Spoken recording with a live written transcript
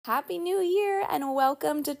Happy New Year and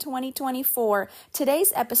welcome to 2024.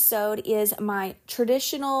 Today's episode is my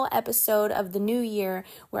traditional episode of the new year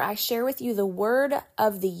where I share with you the word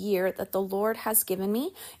of the year that the Lord has given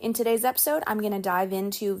me. In today's episode, I'm going to dive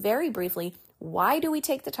into very briefly why do we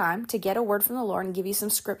take the time to get a word from the Lord and give you some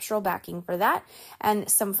scriptural backing for that and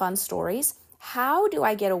some fun stories. How do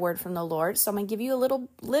I get a word from the Lord? So I'm going to give you a little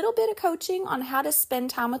bit of coaching on how to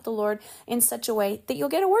spend time with the Lord in such a way that you'll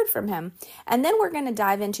get a word from him. And then we're going to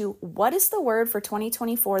dive into what is the word for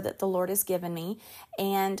 2024 that the Lord has given me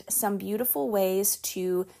and some beautiful ways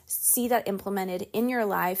to see that implemented in your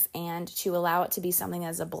life and to allow it to be something that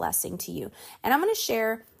is a blessing to you. And I'm going to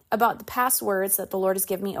share about the past words that the Lord has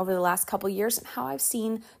given me over the last couple years and how I've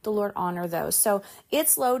seen the Lord honor those. So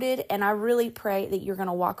it's loaded, and I really pray that you're going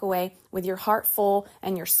to walk away with your heart full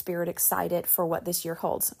and your spirit excited for what this year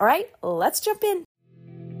holds. All right, let's jump in.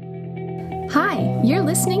 Hi, you're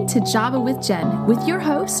listening to Java with Jen with your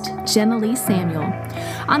host, Jenilee Samuel.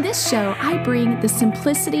 On this show, I bring the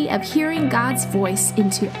simplicity of hearing God's voice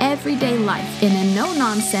into everyday life in a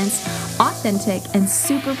no-nonsense, authentic, and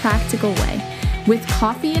super practical way. With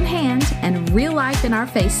coffee in hand and real life in our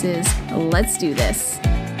faces, let's do this.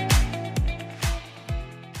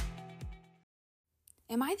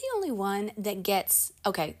 Am I the only one that gets,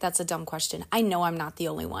 okay, that's a dumb question. I know I'm not the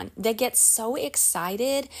only one that gets so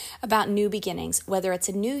excited about new beginnings, whether it's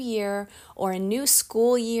a new year or a new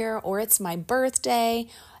school year or it's my birthday.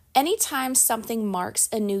 Anytime something marks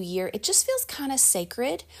a new year, it just feels kind of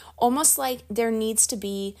sacred, almost like there needs to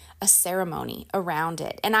be a ceremony around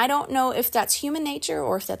it. And I don't know if that's human nature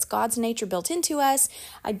or if that's God's nature built into us.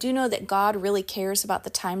 I do know that God really cares about the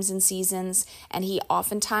times and seasons, and he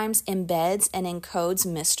oftentimes embeds and encodes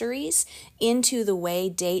mysteries into the way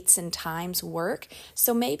dates and times work.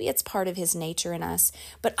 So maybe it's part of his nature in us.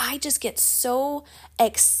 But I just get so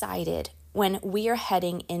excited when we are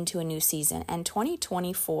heading into a new season, and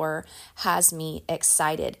 2024 has me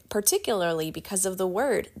excited, particularly because of the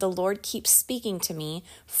word the Lord keeps speaking to me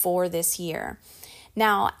for this year.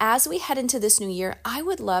 Now, as we head into this new year, I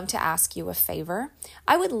would love to ask you a favor.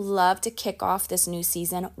 I would love to kick off this new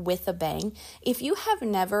season with a bang. If you have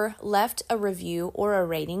never left a review or a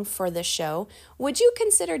rating for the show, would you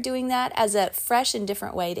consider doing that as a fresh and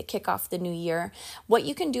different way to kick off the new year? What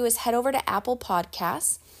you can do is head over to Apple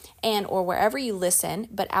Podcasts or wherever you listen,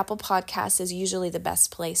 but Apple Podcasts is usually the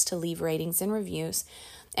best place to leave ratings and reviews.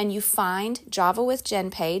 And you find Java with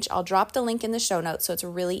Jen page. I'll drop the link in the show notes, so it's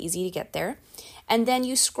really easy to get there. And then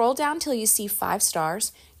you scroll down till you see 5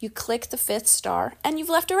 stars. You click the 5th star, and you've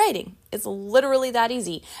left a rating. It's literally that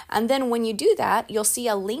easy. And then when you do that, you'll see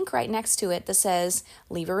a link right next to it that says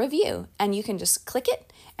leave a review. And you can just click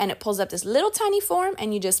it, and it pulls up this little tiny form,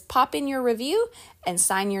 and you just pop in your review and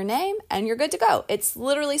sign your name, and you're good to go. It's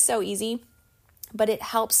literally so easy, but it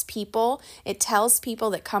helps people. It tells people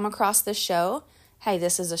that come across the show, hey,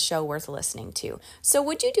 this is a show worth listening to. So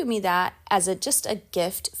would you do me that as just a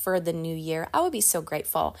gift for the new year? I would be so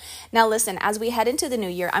grateful. Now listen, as we head into the new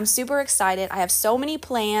year, I'm super excited. I have so many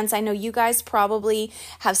plans. I know you guys probably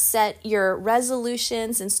have set your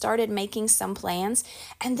resolutions and started making some plans.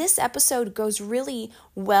 And this episode goes really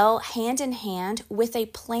well hand in hand with a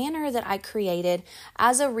planner that I created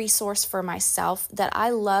as a resource for myself that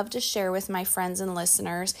I love to share with my friends and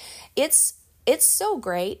listeners. It's so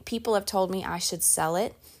great. People have told me I should sell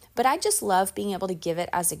it, but I just love being able to give it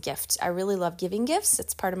as a gift. I really love giving gifts.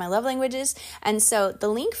 It's part of my love languages. And so the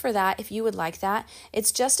link for that, if you would like that,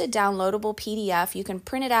 it's just a downloadable PDF. You can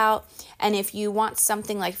print it out. And if you want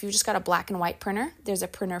something like, if you've just got a black and white printer, there's a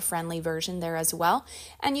printer-friendly version there as well.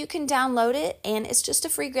 And you can download it, and it's just a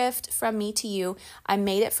free gift from me to you. I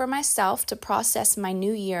made it for myself to process my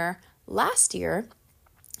new year last year.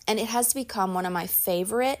 And it has become one of my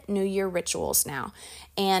favorite New Year rituals now.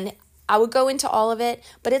 And I would go into all of it,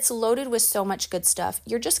 but it's loaded with so much good stuff.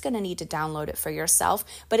 You're just going to need to download it for yourself,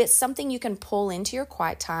 but it's something you can pull into your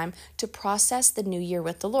quiet time to process the new year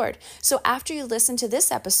with the Lord. So after you listen to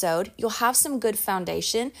this episode, you'll have some good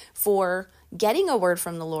foundation for getting a word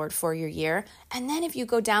from the Lord for your year. And then if you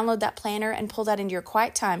go download that planner and pull that into your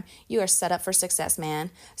quiet time, you are set up for success, man.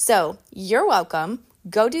 So you're welcome.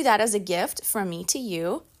 Go do that as a gift from me to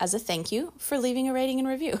you as a thank you for leaving a rating and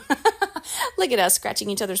review. Look at us scratching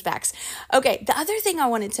each other's backs. Okay, the other thing I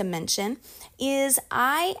wanted to mention is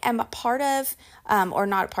I am a part of,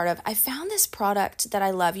 I found this product that I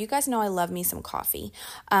love. You guys know I love me some coffee.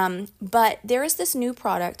 But there is this new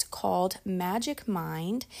product called Magic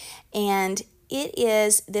Mind, and it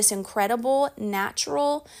is this incredible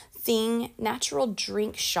natural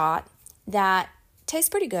drink shot that tastes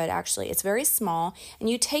pretty good, actually. It's very small, and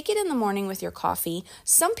you take it in the morning with your coffee.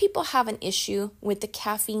 Some people have an issue with the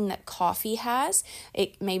caffeine that coffee has.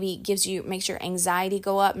 It maybe makes your anxiety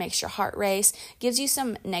go up, makes your heart race, gives you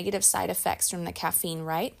some negative side effects from the caffeine,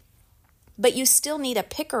 right? But you still need a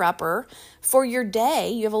picker-upper for your day.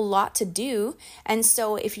 You have a lot to do. And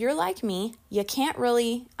so if you're like me, you can't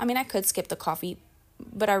really, I could skip the coffee,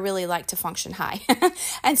 but I really like to function high.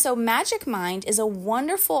 And so Magic Mind is a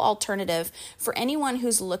wonderful alternative for anyone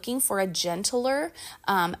who's looking for a gentler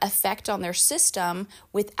effect on their system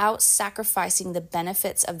without sacrificing the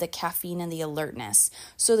benefits of the caffeine and the alertness.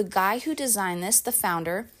 So the guy who designed this, the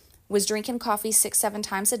founder, was drinking coffee 6-7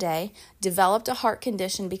 times a day, developed a heart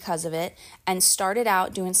condition because of it, and started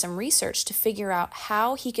out doing some research to figure out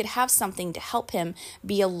how he could have something to help him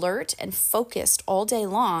be alert and focused all day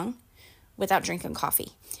long without drinking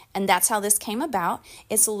coffee. And that's how this came about.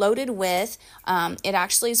 It's loaded with, it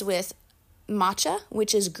actually is with matcha,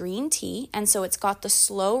 which is green tea. And so it's got the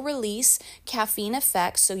slow release caffeine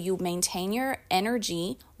effect, so you maintain your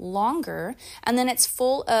energy longer. And then it's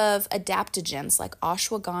full of adaptogens like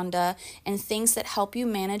ashwagandha and things that help you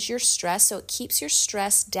manage your stress. So it keeps your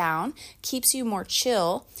stress down, keeps you more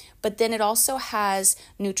chill. But then it also has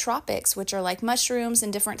nootropics, which are like mushrooms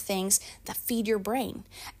and different things that feed your brain.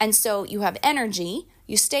 And so you have energy,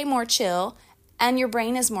 you stay more chill, and your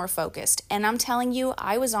brain is more focused. And I'm telling you,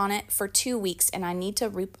 I was on it for 2 weeks, and I need to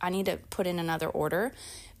put in another order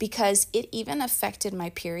because it even affected my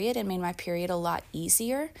period and made my period a lot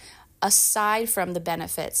easier, aside from the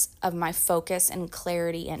benefits of my focus and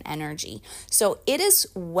clarity and energy. So it is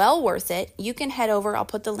well worth it. You can head over, I'll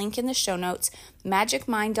put the link in the show notes,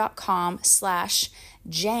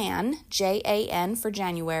 magicmind.com/Jan, Jan for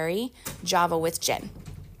January, Java with Jen.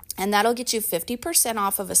 And that'll get you 50%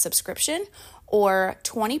 off of a subscription or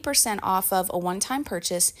 20% off of a one-time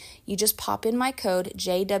purchase. You just pop in my code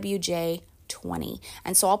JWJ20.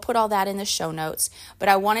 And so I'll put all that in the show notes. But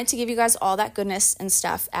I wanted to give you guys all that goodness and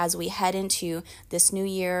stuff as we head into this new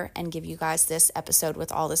year and give you guys this episode with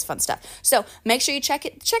all this fun stuff. So make sure you check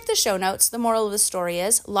the show notes. The moral of the story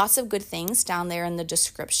is lots of good things down there in the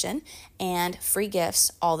description and free gifts,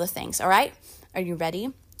 all the things. All right? Are you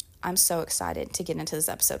ready? I'm so excited to get into this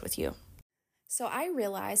episode with you. So I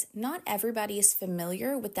realize not everybody is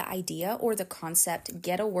familiar with the idea or the concept,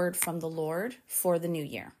 get a word from the Lord for the new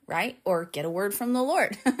year, right? Or get a word from the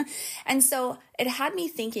Lord. And so it had me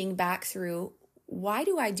thinking back through, why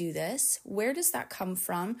do I do this? Where does that come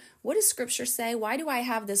from? What does scripture say? Why do I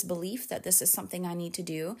have this belief that this is something I need to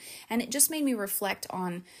do? And it just made me reflect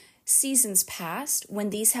on seasons past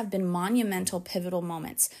when these have been monumental, pivotal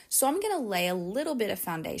moments. So I'm going to lay a little bit of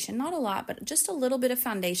foundation, not a lot, but just a little bit of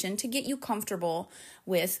foundation to get you comfortable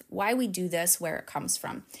with why we do this, where it comes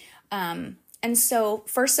from. And so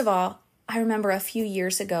first of all, I remember a few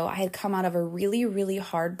years ago, I had come out of a really, really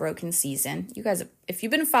hard broken season. You guys, if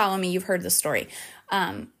you've been following me, you've heard the story.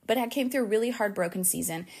 But I came through a really hard broken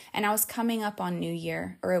season, and I was coming up on New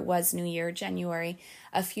Year, or it was New Year, January,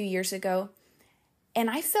 a few years ago. And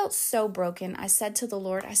I felt so broken. I said to the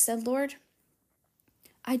Lord, Lord,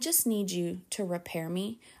 I just need you to repair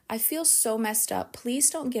me. I feel so messed up. Please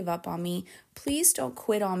don't give up on me. Please don't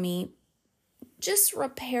quit on me. Just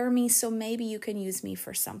repair me so maybe you can use me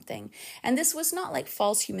for something. And this was not like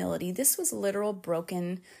false humility. This was literal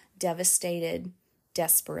broken, devastated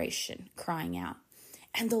desperation, crying out.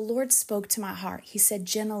 And the Lord spoke to my heart. He said,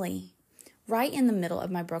 Jenilee, right in the middle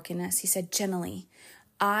of my brokenness, he said, Jenilee,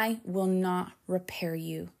 I will not repair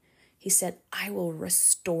you. He said, I will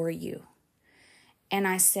restore you. And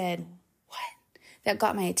I said, what? That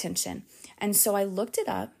got my attention. And so I looked it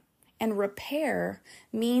up, and repair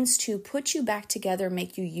means to put you back together,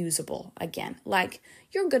 make you usable again. Like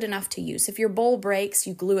you're good enough to use. If your bowl breaks,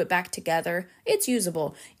 you glue it back together, it's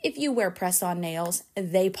usable. If you wear press-on nails,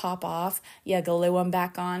 they pop off, you glue them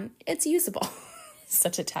back on, it's usable.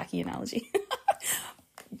 Such a tacky analogy.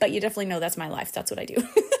 But you definitely know that's my life. That's what I do.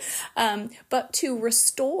 But to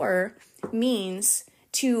restore means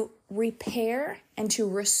to repair and to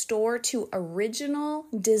restore to original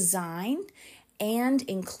design and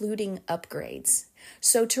including upgrades.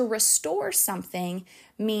 So to restore something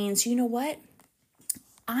means, you know what?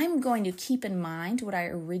 I'm going to keep in mind what I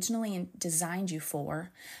originally designed you for,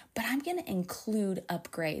 but I'm going to include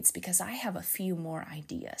upgrades because I have a few more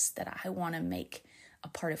ideas that I want to make a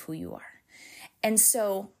part of who you are. And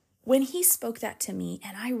so when he spoke that to me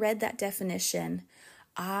and I read that definition,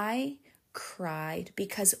 I cried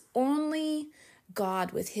because only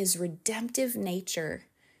God with his redemptive nature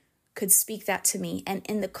could speak that to me. And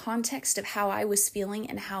in the context of how I was feeling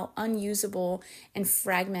and how unusable and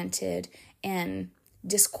fragmented and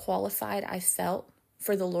disqualified I felt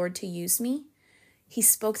for the Lord to use me. He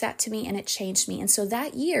spoke that to me and it changed me. And so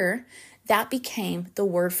that year, that became the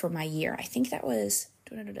word for my year. I think that was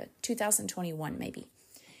 2021 maybe,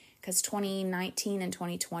 because 2019 and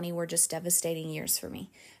 2020 were just devastating years for me.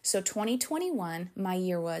 So 2021, my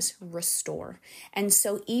year was restore. And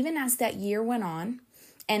so even as that year went on,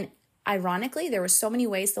 and ironically, there were so many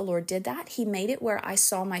ways the Lord did that. He made it where I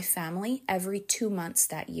saw my family every 2 months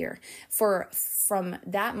that year from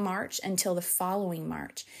that March until the following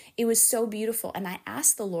March. It was so beautiful. And I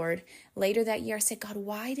asked the Lord later that year, I said, God,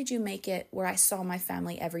 why did you make it where I saw my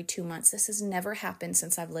family every 2 months? This has never happened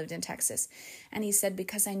since I've lived in Texas. And he said,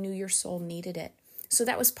 because I knew your soul needed it. So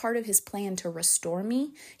that was part of his plan to restore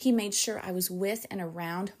me. He made sure I was with and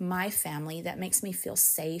around my family. That makes me feel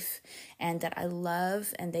safe and that I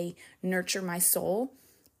love and they nurture my soul.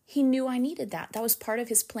 He knew I needed that. That was part of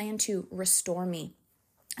his plan to restore me.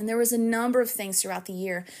 And there was a number of things throughout the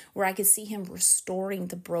year where I could see him restoring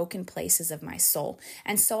the broken places of my soul.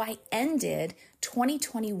 And so I ended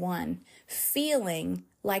 2021 feeling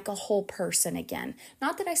like a whole person again.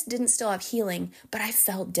 Not that I didn't still have healing, but I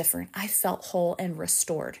felt different. I felt whole and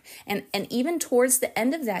restored. And even towards the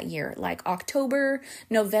end of that year, like October,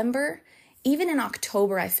 November, even in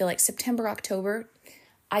October, I feel like September, October,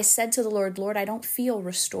 I said to the Lord, Lord, I don't feel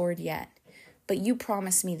restored yet. But you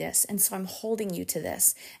promised me this, and so I'm holding you to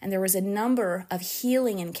this. And there was a number of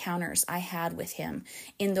healing encounters I had with him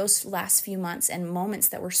in those last few months and moments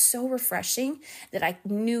that were so refreshing that I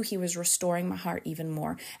knew he was restoring my heart even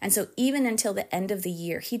more. And so even until the end of the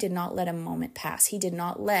year, he did not let a moment pass. He did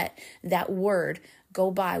not let that word go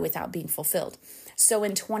by without being fulfilled. So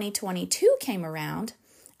when 2022 came around,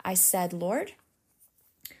 I said, Lord,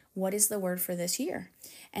 what is the word for this year?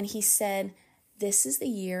 And he said, this is the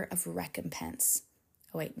year of recompense.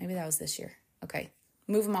 Oh, wait, maybe that was this year. Okay,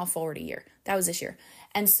 move them all forward a year. That was this year.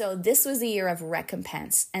 And so this was the year of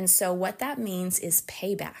recompense. And so what that means is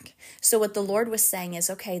payback. So what the Lord was saying is,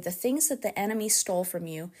 okay, the things that the enemy stole from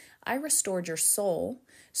you, I restored your soul.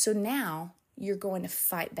 So now you're going to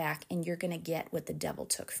fight back and you're going to get what the devil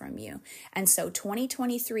took from you. And so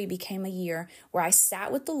 2023 became a year where I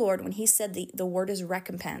sat with the Lord when he said the word is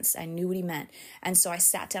recompense. I knew what he meant. And so I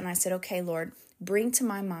sat down and I said, okay, Lord, bring to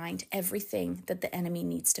my mind everything that the enemy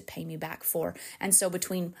needs to pay me back for. And so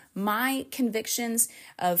between my convictions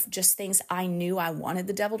of just things I knew I wanted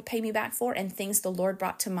the devil to pay me back for and things the Lord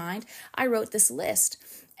brought to mind, I wrote this list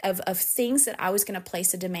of things that I was going to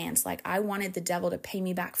place a demands. Like I wanted the devil to pay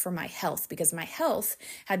me back for my health because my health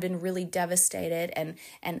had been really devastated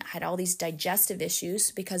and had all these digestive issues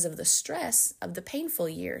because of the stress of the painful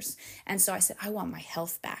years. And so I said, I want my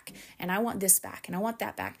health back and I want this back and I want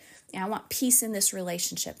that back. And I want peace in this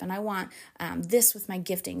relationship. And I want this with my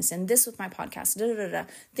giftings and this with my podcast,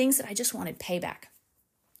 things that I just wanted payback.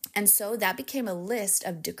 And so that became a list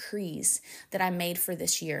of decrees that I made for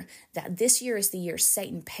this year, that this year is the year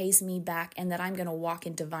Satan pays me back and that I'm going to walk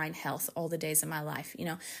in divine health all the days of my life. You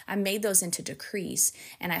know, I made those into decrees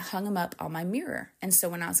and I hung them up on my mirror. And so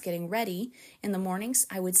when I was getting ready in the mornings,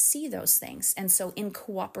 I would see those things. And so in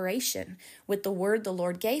cooperation with the word the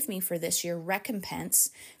Lord gave me for this year, recompense,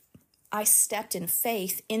 I stepped in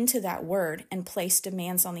faith into that word and placed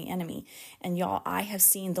demands on the enemy. And y'all, I have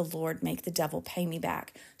seen the Lord make the devil pay me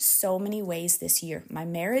back so many ways this year. My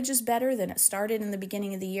marriage is better than it started in the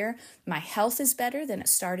beginning of the year. My health is better than it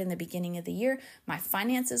started in the beginning of the year. My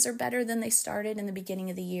finances are better than they started in the beginning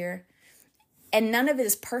of the year. And none of it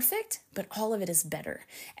is perfect, but all of it is better.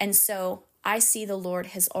 And so I see the Lord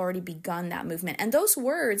has already begun that movement. And those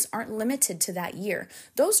words aren't limited to that year.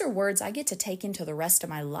 Those are words I get to take into the rest of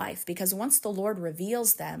my life because once the Lord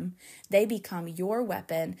reveals them, they become your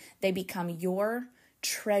weapon. They become your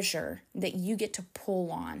treasure that you get to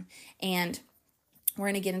pull on. And we're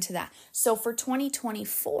going to get into that. So for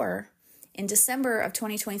 2024, in December of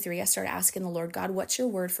 2023, I started asking the Lord, God, what's your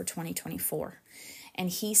word for 2024? And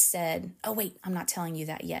he said, oh, wait, I'm not telling you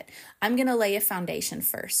that yet. I'm going to lay a foundation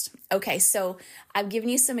first. Okay, so I've given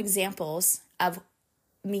you some examples of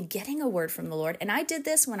me getting a word from the Lord. And I did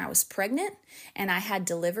this when I was pregnant and I had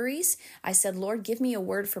deliveries. I said, Lord, give me a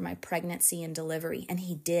word for my pregnancy and delivery. And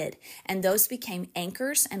he did. And those became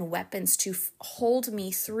anchors and weapons to hold me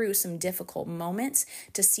through some difficult moments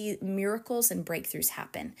to see miracles and breakthroughs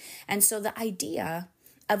happen. And so the idea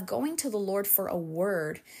of going to the Lord for a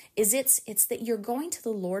word is it's that you're going to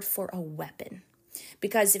the Lord for a weapon.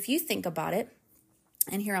 Because if you think about it,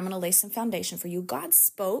 and here I'm going to lay some foundation for you, God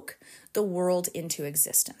spoke the world into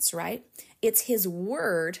existence, right? It's his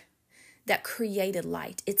word that created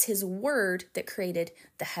light. It's his word that created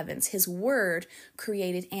the heavens. His word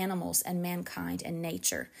created animals and mankind and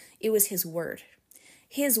nature. It was his word.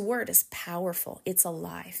 His word is powerful. It's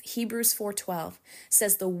alive. Hebrews 4:12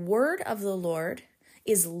 says the word of the Lord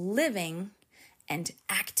is living and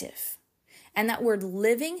active. And that word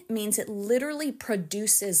living means it literally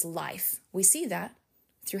produces life. We see that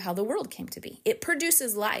through how the world came to be. It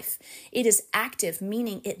produces life. It is active,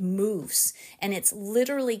 meaning it moves, and it's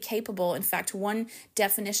literally capable. In fact, one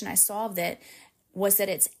definition I saw of that was that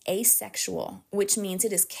it's asexual, which means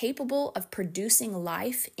it is capable of producing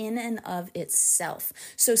life in and of itself.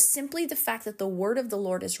 So simply the fact that the word of the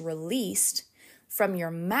Lord is released from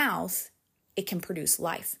your mouth, it can produce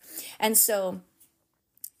life. And so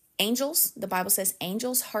angels, the Bible says,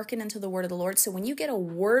 angels hearken unto the word of the Lord. So when you get a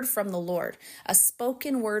word from the Lord, a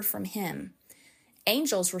spoken word from him,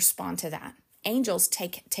 angels respond to that. Angels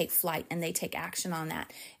take flight and they take action on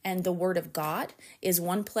that. And the word of God is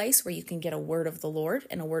one place where you can get a word of the Lord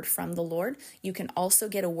and a word from the Lord. You can also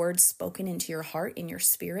get a word spoken into your heart, in your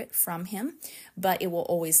spirit from him, but it will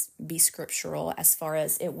always be scriptural as far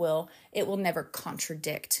as it will never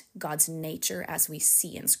contradict God's nature as we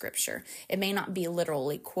see in scripture. It may not be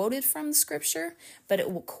literally quoted from scripture, but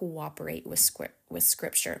it will cooperate with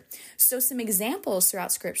scripture. So some examples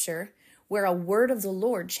throughout scripture where a word of the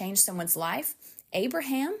Lord changed someone's life.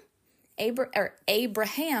 Abraham,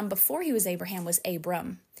 before he was Abraham, was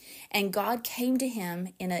Abram. And God came to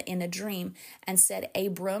him in a dream and said,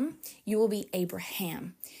 Abram, you will be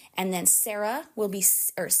Abraham. And then Sarai will be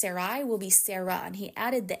Sarah. And he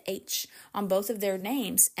added the H on both of their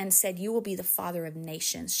names and said, you will be the father of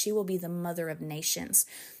nations. She will be the mother of nations.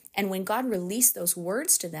 And when God released those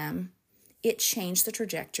words to them, it changed the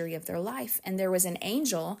trajectory of their life. And there was an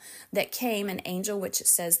angel that came, an angel which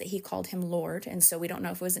says that he called him Lord. And so we don't know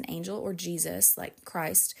if it was an angel or Jesus, like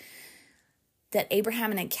Christ, that Abraham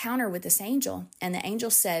had an encounter with this angel. And the angel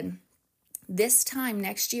said, this time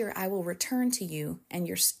next year, I will return to you and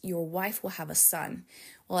your wife will have a son.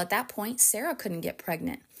 Well, at that point, Sarah couldn't get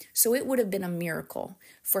pregnant. So it would have been a miracle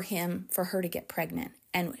for her to get pregnant.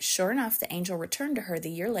 And sure enough, the angel returned to her the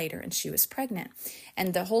year later and she was pregnant.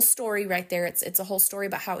 And the whole story right there, it's a whole story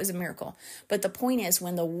about how it was a miracle. But the point is,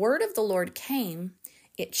 when the word of the Lord came,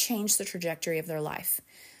 it changed the trajectory of their life.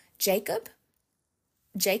 Jacob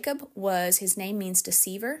his name means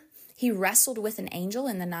deceiver. He wrestled with an angel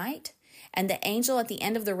in the night. And the angel at the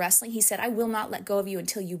end of the wrestling, he said, I will not let go of you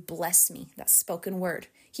until you bless me. That spoken word.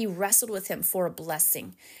 He wrestled with him for a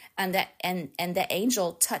blessing. And the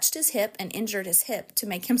angel touched his hip and injured his hip to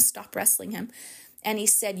make him stop wrestling him. And he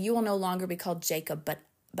said, you will no longer be called Jacob,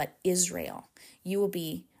 but Israel. You will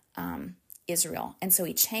be Israel. And so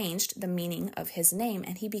he changed the meaning of his name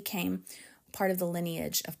and he became part of the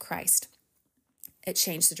lineage of Christ. It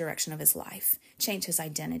changed the direction of his life, changed his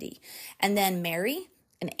identity. And then Mary,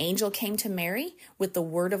 an angel came to Mary with the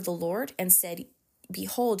word of the Lord and said,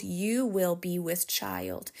 behold, you will be with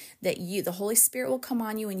child, the Holy Spirit will come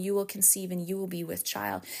on you and you will conceive and you will be with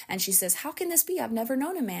child. And she says, how can this be? I've never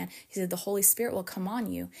known a man. He said, the Holy Spirit will come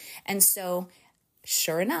on you. And so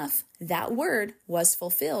sure enough, that word was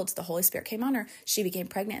fulfilled. The Holy Spirit came on her. She became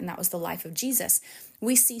pregnant and that was the life of Jesus.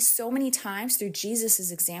 We see so many times through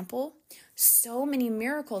Jesus's example, so many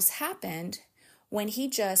miracles happened when he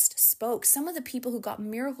just spoke. Some of the people who got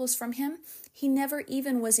miracles from him, he never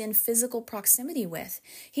even was in physical proximity with.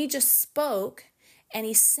 He just spoke and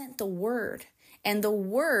he sent the word and the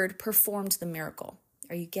word performed the miracle.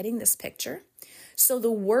 Are you getting this picture? So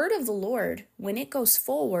the word of the Lord, when it goes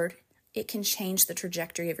forward, it can change the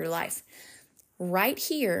trajectory of your life. Right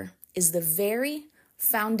here is the very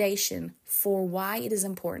foundation for why it is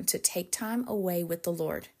important to take time away with the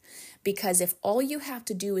Lord. Because if all you have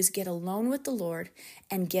to do is get alone with the Lord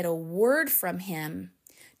and get a word from him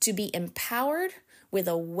to be empowered with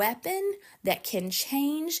a weapon that can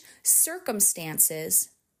change circumstances,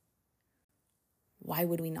 why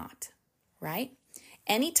would we not? Right?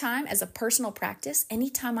 Anytime, as a personal practice,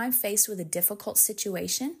 anytime I'm faced with a difficult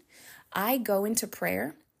situation, I go into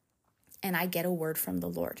prayer and I get a word from the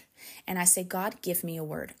Lord. And I say, God, give me a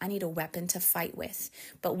word. I need a weapon to fight with.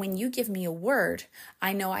 But when you give me a word,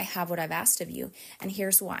 I know I have what I've asked of you. And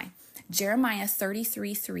here's why. Jeremiah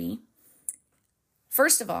 33:3.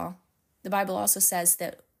 First of all, the Bible also says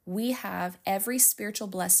that we have every spiritual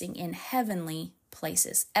blessing in heavenly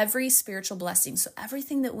places, every spiritual blessing. So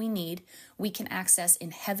everything that we need, we can access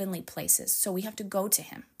in heavenly places. So we have to go to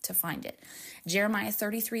him to find it. Jeremiah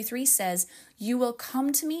 33:3 says, you will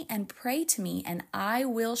come to me and pray to me, and I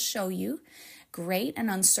will show you great and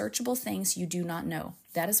unsearchable things you do not know.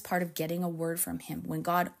 That is part of getting a word from him. When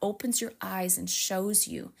God opens your eyes and shows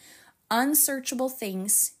you unsearchable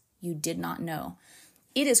things you did not know.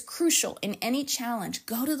 It is crucial in any challenge.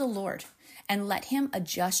 Go to the Lord and let him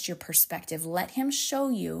adjust your perspective. Let him show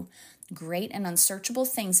you great and unsearchable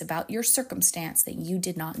things about your circumstance that you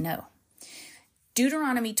did not know.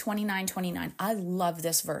 Deuteronomy 29:29. I love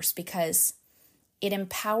this verse because it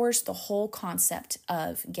empowers the whole concept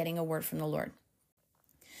of getting a word from the Lord.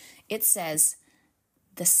 It says,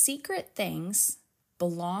 the secret things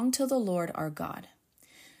belong to the Lord our God,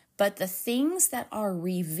 but the things that are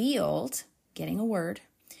revealed, getting a word,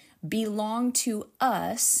 belong to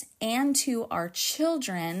us and to our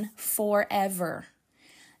children forever,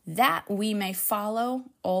 that we may follow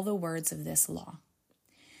all the words of this law.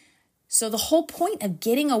 So the whole point of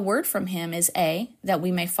getting a word from him is A, that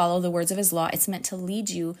we may follow the words of his law. It's meant to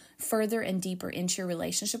lead you further and deeper into your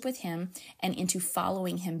relationship with him and into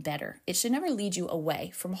following him better. It should never lead you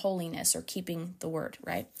away from holiness or keeping the word,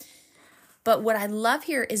 right? But what I love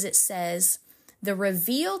here is it says, the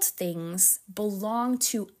revealed things belong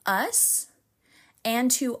to us and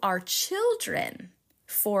to our children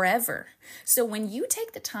forever. So when you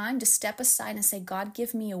take the time to step aside and say, God,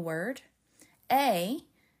 give me a word, A,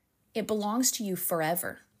 it belongs to you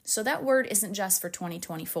forever. So that word isn't just for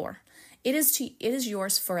 2024. It is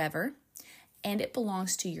yours forever, and it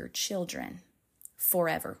belongs to your children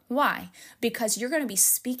forever. Why? Because you're going to be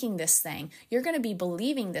speaking this thing. You're going to be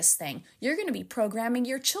believing this thing. You're going to be programming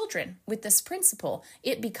your children with this principle.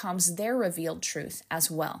 It becomes their revealed truth as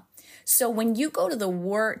well. So when you go to the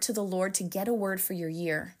Lord to get a word for your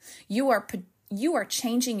year, you are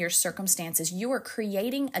changing your circumstances. You are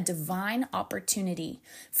creating a divine opportunity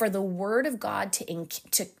for the word of God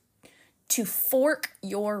to fork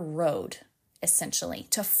your road, essentially,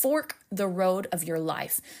 to fork the road of your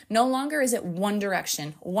life. No longer is it one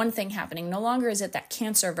direction, one thing happening. No longer is it that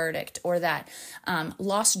cancer verdict or that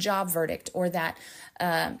lost job verdict or that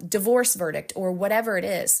divorce verdict or whatever it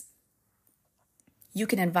is. You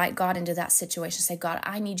can invite God into that situation. Say, God,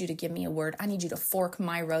 I need you to give me a word. I need you to fork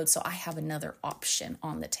my road so I have another option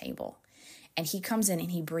on the table. And he comes in and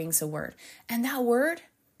he brings a word. And that word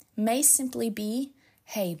may simply be,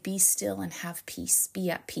 hey, be still and have peace. Be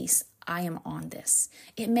at peace. I am on this.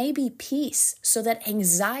 It may be peace so that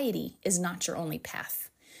anxiety is not your only path.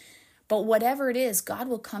 But whatever it is, God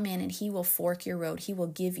will come in and he will fork your road. He will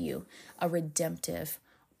give you a redemptive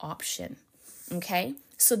option. Okay?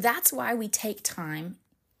 So that's why we take time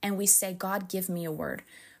and we say, God, give me a word.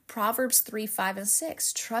 Proverbs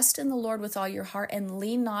 3:5-6, trust in the Lord with all your heart and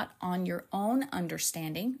lean not on your own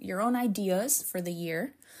understanding, your own ideas for the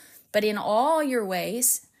year, but in all your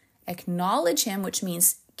ways, acknowledge him, which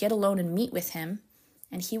means get alone and meet with him,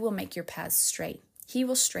 and he will make your paths straight. He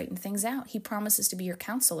will straighten things out. He promises to be your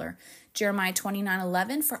counselor. Jeremiah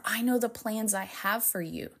 29:11, for I know the plans I have for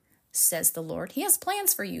you, says the Lord. He has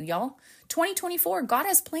plans for you, y'all. 2024, God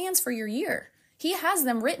has plans for your year. He has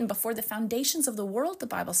them written before the foundations of the world, the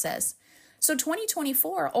Bible says. So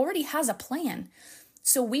 2024 already has a plan.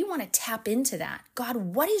 So we want to tap into that. God,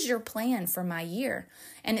 what is your plan for my year?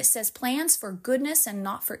 And it says plans for goodness and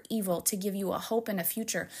not for evil, to give you a hope and a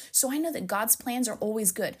future. So I know that God's plans are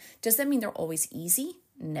always good. Does that mean they're always easy?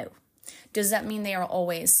 No. Does that mean they are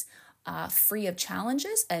always free of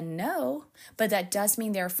challenges? And no, but that does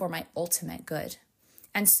mean they're for my ultimate good.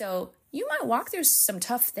 And so you might walk through some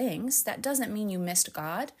tough things. That doesn't mean you missed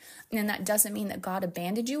God. And that doesn't mean that God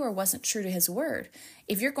abandoned you or wasn't true to his word.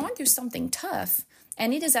 If you're going through something tough,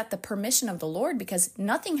 and it is at the permission of the Lord, because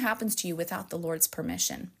nothing happens to you without the Lord's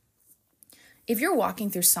permission. If you're walking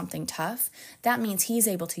through something tough, that means he's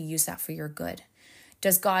able to use that for your good.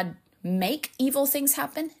 Does God make evil things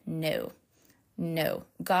happen? No. No,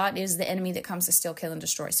 God is the enemy that comes to steal, kill, and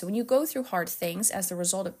destroy. So when you go through hard things as the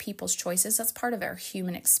result of people's choices, that's part of our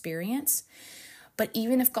human experience. But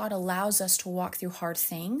even if God allows us to walk through hard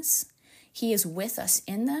things, he is with us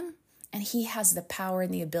in them, and he has the power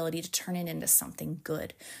and the ability to turn it into something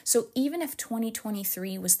good. So even if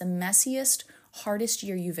 2023 was the messiest, hardest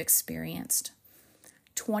year you've experienced,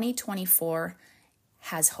 2024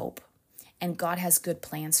 has hope, and God has good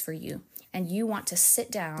plans for you. And you want to sit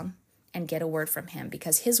down and get a word from him,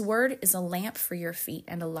 because his word is a lamp for your feet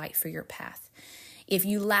and a light for your path. If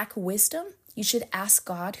you lack wisdom, you should ask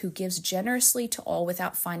God, who gives generously to all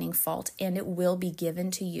without finding fault, and it will be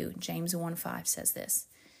given to you. James 1:5 says this.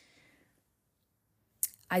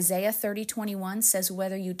 Isaiah 30:21 says,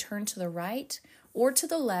 whether you turn to the right or to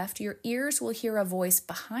the left, your ears will hear a voice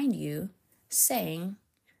behind you saying,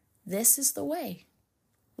 this is the way,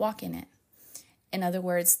 walk in it. In other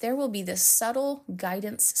words, there will be this subtle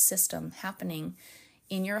guidance system happening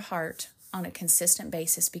in your heart on a consistent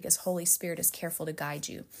basis, because Holy Spirit is careful to guide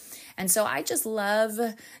you. And so I just love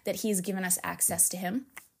that he's given us access to him.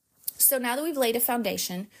 So now that we've laid a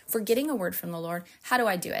foundation for getting a word from the Lord, how do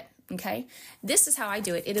I do it? Okay. This is how I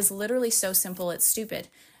do it. It is literally so simple. It's stupid.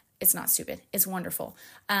 It's not stupid. It's wonderful.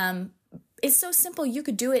 It's so simple. You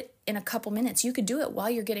could do it in a couple minutes. You could do it while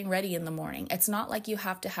you're getting ready in the morning. It's not like you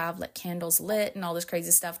have to have like candles lit and all this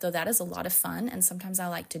crazy stuff, though that is a lot of fun. And sometimes I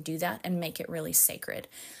like to do that and make it really sacred.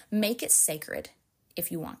 Make it sacred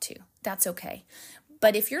if you want to. That's okay.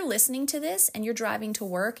 But if you're listening to this and you're driving to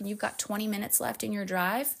work and you've got 20 minutes left in your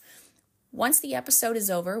drive, once the episode is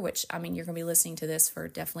over, which, I mean, you're going to be listening to this for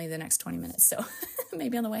definitely the next 20 minutes, so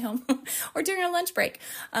maybe on the way home or during a lunch break.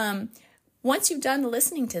 Once you've done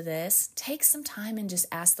listening to this, take some time and just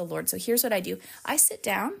ask the Lord. So here's what I do. I sit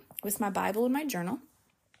down with my Bible and my journal.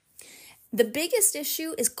 The biggest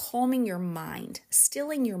issue is calming your mind,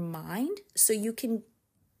 stilling your mind so you can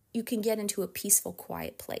get into a peaceful,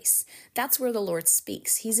 quiet place. That's where the Lord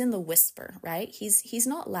speaks. He's in the whisper, right? He's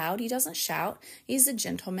not loud. He doesn't shout. He's a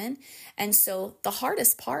gentleman. And so the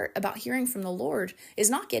hardest part about hearing from the Lord is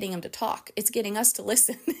not getting him to talk. It's getting us to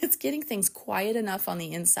listen. It's getting things quiet enough on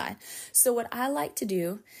the inside. So what I like to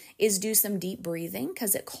do is do some deep breathing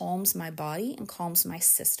because it calms my body and calms my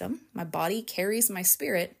system. My body carries my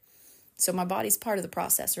spirit. So my body's part of the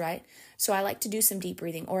process, right? So I like to do some deep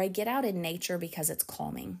breathing, or I get out in nature because it's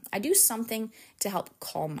calming. I do something to help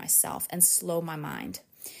calm myself and slow my mind.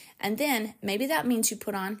 And then maybe that means you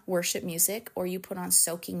put on worship music or you put on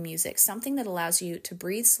soaking music, something that allows you to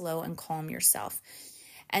breathe slow and calm yourself.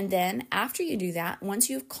 And then after you do that, once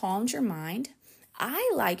you've calmed your mind,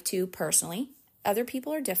 I like to personally, other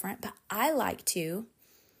people are different, but I like to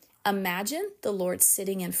imagine the Lord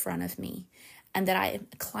sitting in front of me, and that I am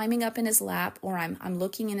climbing up in his lap, or I'm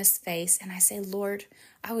looking in his face, and I say, Lord,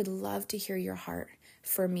 I would love to hear your heart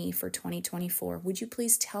for me for 2024. Would you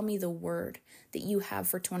please tell me the word that you have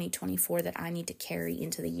for 2024 that I need to carry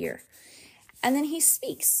into the year? And then he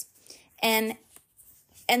speaks. And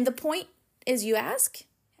the point is you ask,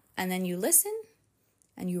 and then you listen,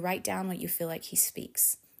 and you write down what you feel like he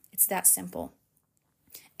speaks. It's that simple.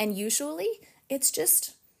 And usually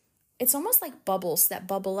it's almost like bubbles that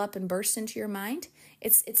bubble up and burst into your mind.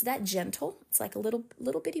 It's that gentle. It's like a little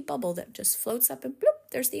bitty bubble that just floats up and bloop,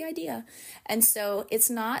 there's the idea. And so it's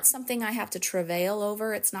not something I have to travail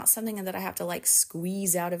over. It's not something that I have to like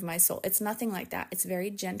squeeze out of my soul. It's nothing like that. It's very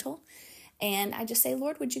gentle. And I just say,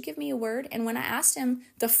 Lord, would you give me a word? And when I asked him,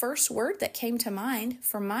 the first word that came to mind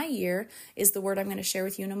for my year is the word I'm going to share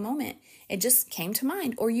with you in a moment. It just came to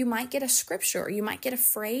mind. Or you might get a scripture, or you might get a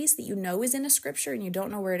phrase that you know is in a scripture and you don't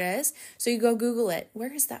know where it is. So you go Google it.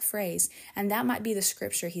 Where is that phrase? And that might be the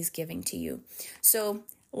scripture he's giving to you. So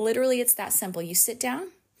literally it's that simple. You sit down,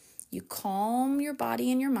 you calm your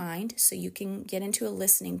body and your mind so you can get into a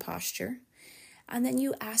listening posture. And then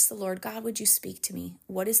you ask the Lord, God, would you speak to me?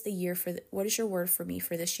 What is what is your word for me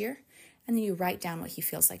for this year? And then you write down what you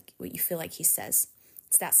feel like he says.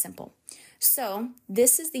 It's that simple. So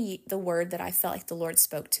this is the word that I felt like the Lord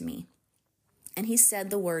spoke to me. And he said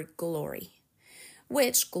the word glory,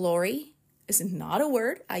 which glory is not a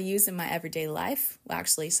word I use in my everyday life. Well,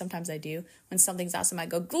 actually, sometimes I do. When something's awesome, I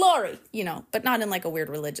go, glory, but not in like a weird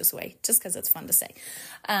religious way, just because it's fun to say.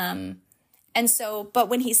 But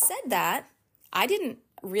when he said that, I didn't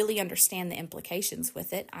really understand the implications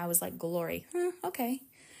with it. I was like, glory, okay.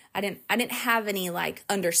 I didn't have any like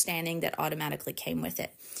understanding that automatically came with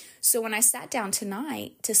it. So when I sat down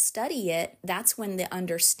tonight to study it, that's when the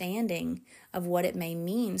understanding of what it may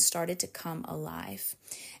mean started to come alive.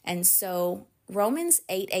 And so Romans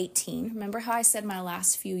 8:18, remember how I said my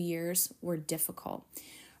last few years were difficult?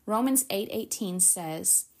 Romans 8:18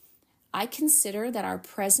 says, I consider that our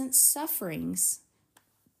present sufferings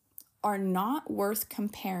are not worth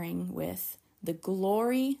comparing with the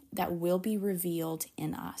glory that will be revealed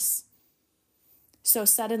in us. So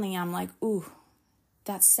suddenly I'm like, ooh,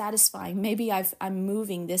 that's satisfying. Maybe I'm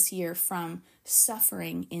moving this year from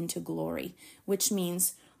suffering into glory, which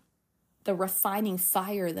means the refining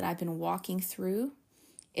fire that I've been walking through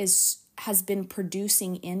has been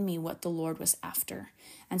producing in me what the Lord was after.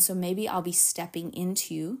 And so maybe I'll be stepping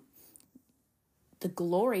into the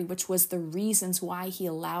glory, which was the reasons why he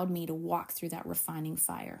allowed me to walk through that refining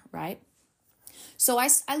fire, right? So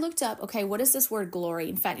I looked up, okay, what is this word glory?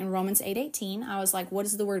 In fact, in Romans 8:18, I was like, what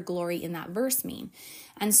does the word glory in that verse mean?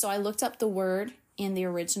 And so I looked up the word in the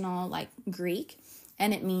original like Greek,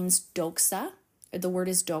 and it means doxa. The word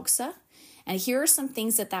is doxa. And here are some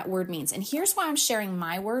things that word means. And here's why I'm sharing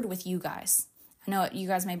my word with you guys. I know you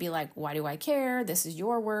guys may be like, why do I care? This is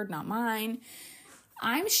your word, not mine.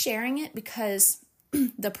 I'm sharing it because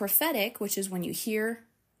the prophetic, which is when you hear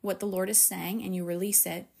what the Lord is saying and you release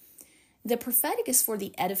it, the prophetic is for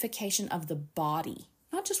the edification of the body,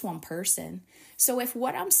 not just one person. So if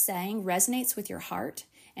what I'm saying resonates with your heart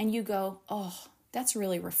and you go, oh, that's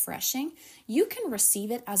really refreshing, you can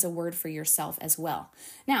receive it as a word for yourself as well.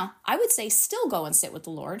 Now, I would say still go and sit with the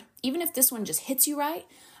Lord. Even if this one just hits you right,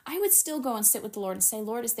 I would still go and sit with the Lord and say,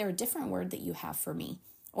 Lord, is there a different word that you have for me?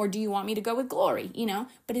 Or do you want me to go with glory?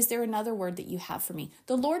 But is there another word that you have for me?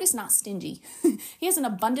 The Lord is not stingy. He has an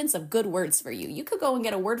abundance of good words for you. You could go and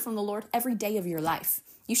get a word from the Lord every day of your life.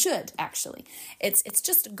 You should, actually. It's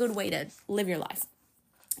just a good way to live your life.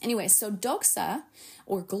 Anyway, so doxa,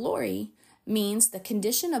 or glory, means the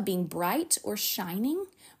condition of being bright or shining,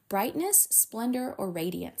 brightness, splendor, or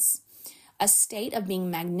radiance. A state of being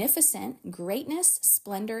magnificent, greatness,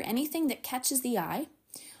 splendor, anything that catches the eye.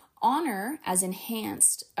 Honor as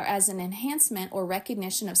enhanced, or as an enhancement or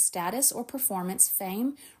recognition of status or performance,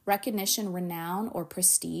 fame, recognition, renown, or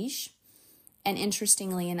prestige. And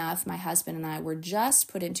interestingly enough, my husband and I were just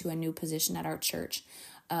put into a new position at our church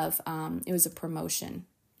it was a promotion,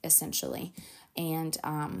 essentially. And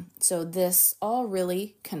so this all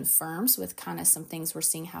really confirms with kind of some things we're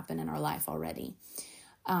seeing happen in our life already.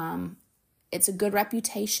 It's a good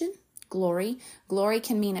reputation, glory. Glory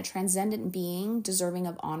can mean a transcendent being deserving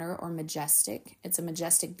of honor or majestic. It's a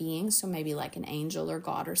majestic being, so maybe like an angel or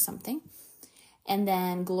God or something. And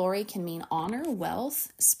then glory can mean honor,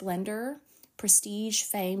 wealth, splendor, prestige,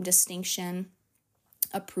 fame, distinction,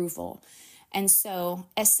 approval. And so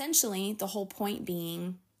essentially the whole point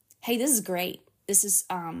being, hey, this is great. This is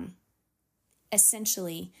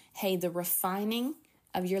essentially, hey, the refining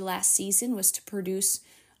of your last season was to produce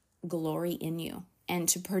glory in you and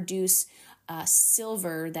to produce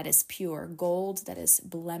silver that is pure, gold that is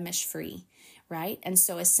blemish free, right? And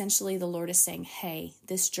so essentially the Lord is saying, hey,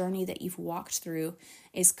 this journey that you've walked through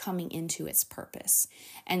is coming into its purpose.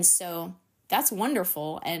 And so that's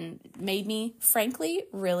wonderful and made me, frankly,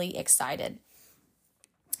 really excited.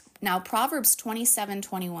 Now, Proverbs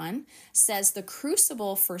 27:21 says, the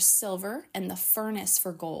crucible for silver and the furnace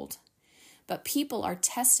for gold, but people are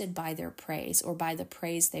tested by their praise, or by the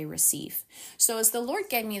praise they receive. So as the Lord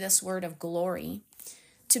gave me this word of glory,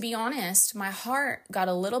 to be honest, my heart got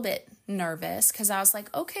a little bit nervous because I was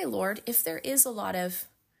like, okay, Lord, if there is a lot of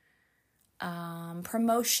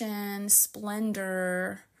promotion,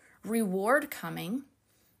 splendor, reward coming,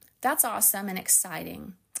 that's awesome and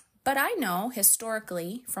exciting. But I know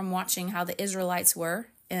historically from watching how the Israelites were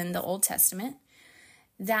in the Old Testament,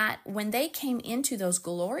 that when they came into those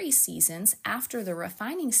glory seasons after the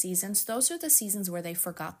refining seasons, those are the seasons where they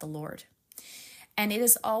forgot the Lord. And it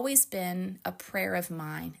has always been a prayer of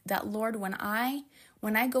mine that, Lord, when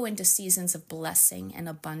I go into seasons of blessing and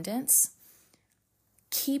abundance,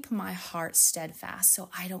 keep my heart steadfast so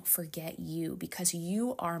I don't forget you, because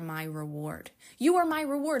you are my reward. You are my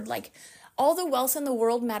reward. Like, all the wealth in the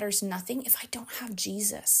world matters nothing if I don't have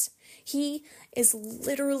Jesus. He is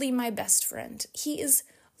literally my best friend. He is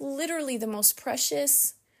literally the most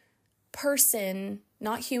precious person,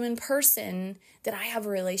 not human person, that I have a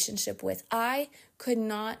relationship with. I could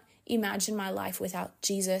not imagine my life without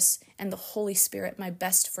Jesus and the Holy Spirit, my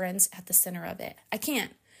best friends at the center of it. I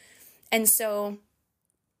can't. And so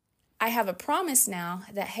I have a promise now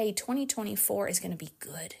that, hey, 2024 is going to be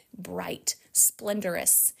good, bright,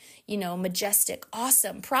 splendorous, majestic,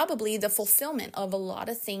 awesome, probably the fulfillment of a lot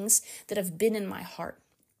of things that have been in my heart.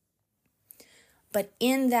 But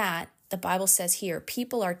in that, the Bible says here,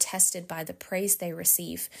 people are tested by the praise they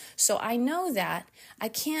receive. So I know that I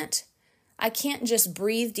can't just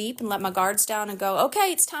breathe deep and let my guards down and go,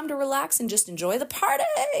 okay, it's time to relax and just enjoy the party,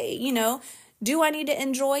 Do I need to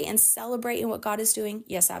enjoy and celebrate in what God is doing?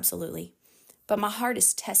 Yes, absolutely. But my heart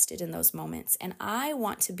is tested in those moments. And I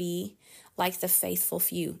want to be like the faithful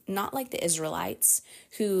few, not like the Israelites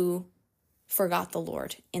who forgot the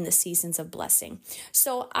Lord in the seasons of blessing.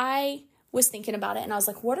 So I was thinking about it and I was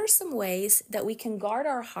like, what are some ways that we can guard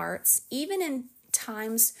our hearts even in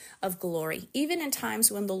times of glory, even in times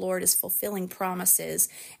when the Lord is fulfilling promises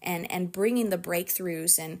and bringing the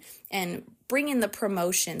breakthroughs and bringing the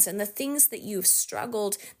promotions and the things that you've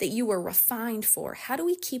struggled, that you were refined for? How do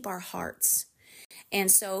we keep our hearts? And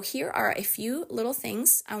so here are a few little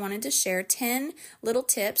things I wanted to share, 10 little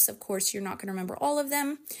tips. Of course, you're not going to remember all of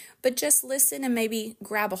them, but just listen and maybe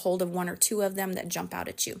grab a hold of one or two of them that jump out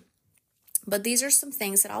at you. But these are some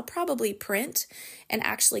things that I'll probably print and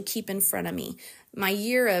actually keep in front of me. My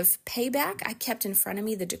year of payback, I kept in front of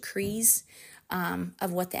me the decrees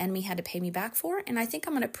of what the enemy had to pay me back for. And I think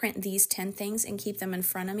I'm going to print these 10 things and keep them in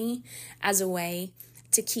front of me as a way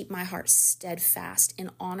to keep my heart steadfast in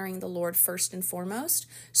honoring the Lord first and foremost,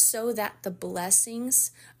 so that the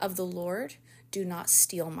blessings of the Lord do not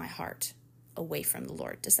steal my heart. away from the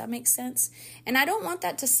Lord. Does that make sense? And I don't want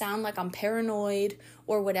that to sound like I'm paranoid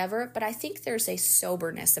or whatever, but I think there's a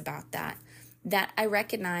soberness about that I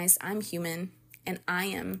recognize I'm human and I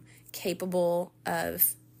am capable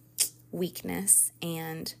of weakness.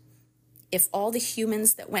 And if all the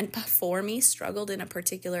humans that went before me struggled in a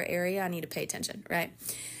particular area, I need to pay attention, right?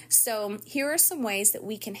 So here are some ways that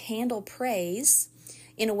we can handle praise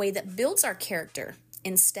in a way that builds our character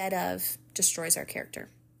instead of destroys our character.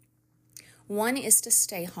 One is to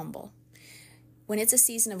stay humble. When it's a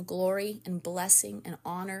season of glory and blessing and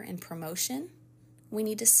honor and promotion, we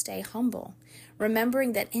need to stay humble,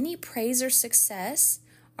 remembering that any praise or success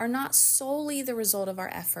are not solely the result of our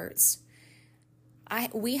efforts.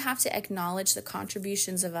 We have to acknowledge the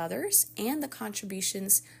contributions of others and the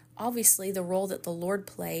contributions, obviously, the role that the Lord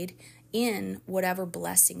played in whatever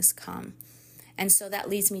blessings come. And so that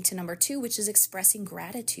leads me to number 2, which is expressing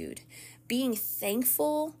gratitude, being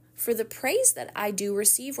thankful for the praise that I do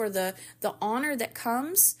receive, or the honor that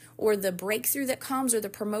comes, or the breakthrough that comes, or the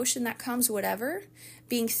promotion that comes, whatever,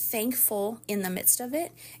 being thankful in the midst of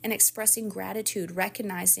it and expressing gratitude,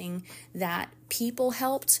 recognizing that people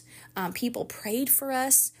helped, people prayed for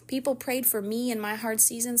us, people prayed for me in my hard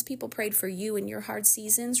seasons, people prayed for you in your hard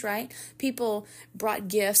seasons, right? People brought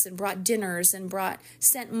gifts and brought dinners and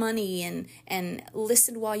sent money and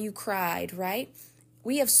listened while you cried, right?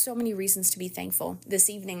 We have so many reasons to be thankful. This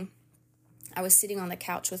evening, I was sitting on the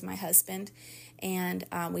couch with my husband, and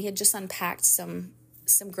we had just unpacked some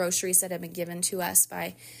groceries that had been given to us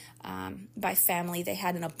by family. They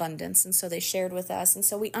had an abundance, and so they shared with us. And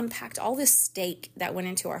so we unpacked all this steak that went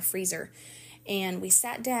into our freezer, and we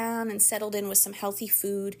sat down and settled in with some healthy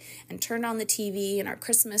food and turned on the TV, and our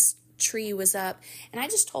Christmas tree was up. And I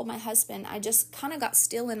just told my husband, I just kind of got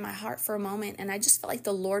still in my heart for a moment, and I just felt like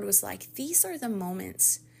the Lord was like, these are the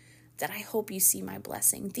moments that I hope you see my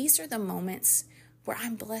blessing. These are the moments where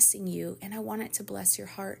I'm blessing you, and I want it to bless your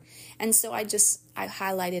heart. And so I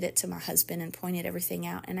highlighted it to my husband and pointed everything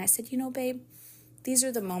out. And I said, babe, these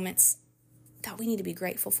are the moments that we need to be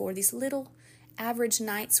grateful for, these little average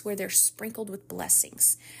nights where they're sprinkled with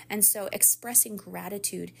blessings. And so expressing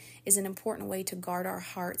gratitude is an important way to guard our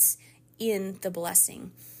hearts in the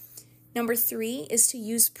blessing. Number 3 is to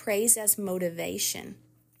use praise as motivation.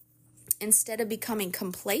 Instead of becoming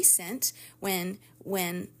complacent when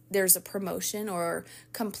there's a promotion, or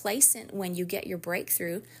complacent when you get your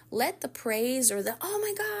breakthrough, let the praise or oh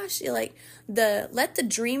my gosh, let the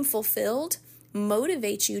dream fulfilled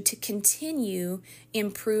motivate you to continue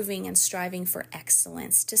improving and striving for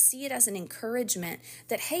excellence, to see it as an encouragement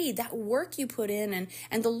that, hey, that work you put in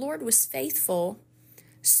and the Lord was faithful.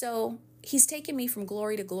 So he's taken me from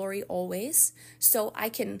glory to glory always. So I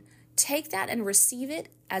can take that and receive it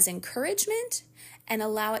as encouragement and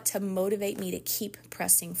allow it to motivate me to keep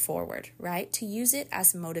pressing forward, right? To use it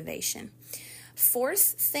as motivation.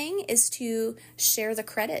 4th thing is to share the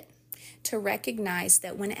credit, to recognize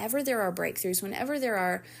that whenever there are breakthroughs, whenever there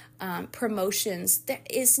are promotions, that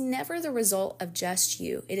is never the result of just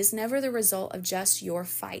you. It is never the result of just your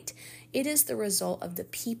fight. It is the result of the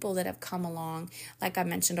people that have come along, like I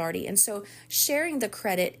mentioned already. And so sharing the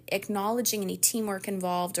credit, acknowledging any teamwork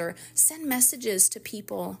involved, or send messages to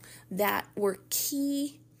people that were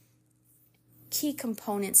key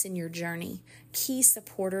components in your journey, key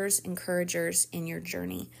supporters, encouragers in your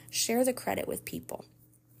journey. Share the credit with people.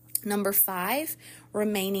 Number 5,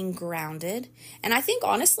 remaining grounded. And I think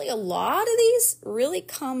honestly, a lot of these really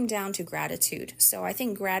come down to gratitude. So I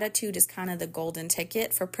think gratitude is kind of the golden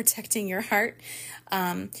ticket for protecting your heart.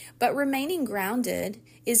 But remaining grounded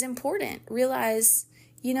is important. Realize,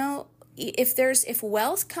 if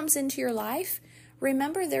wealth comes into your life,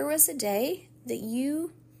 remember there was a day that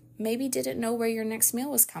you maybe didn't know where your next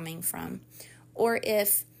meal was coming from. Or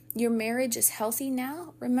if your marriage is healthy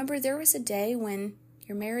now, remember there was a day when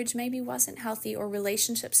your marriage maybe wasn't healthy, or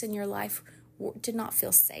relationships in your life did not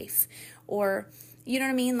feel safe. Or, you know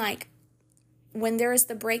what I mean? Like when there is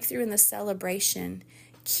the breakthrough and the celebration,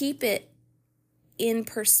 keep it in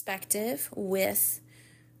perspective with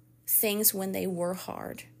things when they were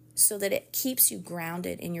hard, so that it keeps you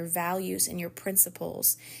grounded in your values and your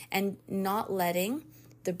principles, and not letting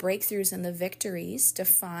the breakthroughs and the victories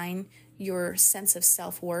define your sense of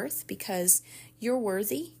self-worth, because you're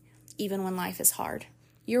worthy even when life is hard.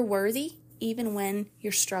 You're worthy even when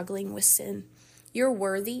you're struggling with sin. You're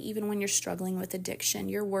worthy even when you're struggling with addiction.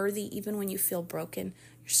 You're worthy even when you feel broken.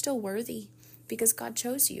 You're still worthy because God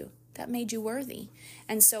chose you. That made you worthy.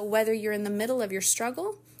 And so whether you're in the middle of your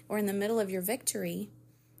struggle or in the middle of your victory,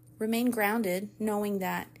 remain grounded, knowing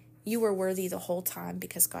that you were worthy the whole time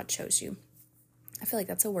because God chose you. I feel like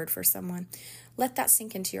that's a word for someone. Let that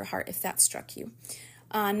sink into your heart if that struck you.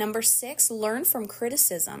 Number 6, learn from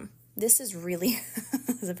criticism. This is really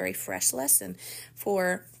is a very fresh lesson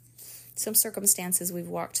for some circumstances we've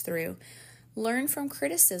walked through. Learn from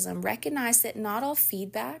criticism. Recognize that not all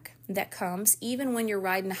feedback that comes, even when you're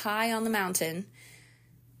riding high on the mountain,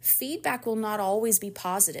 feedback will not always be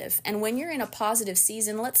positive. And when you're in a positive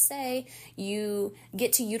season, let's say you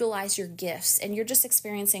get to utilize your gifts and you're just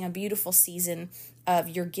experiencing a beautiful season of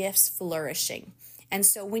your gifts flourishing. And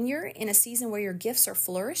so when you're in a season where your gifts are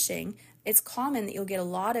flourishing, it's common that you'll get a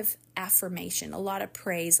lot of affirmation, a lot of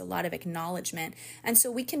praise, a lot of acknowledgement. And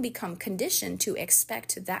so we can become conditioned to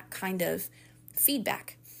expect that kind of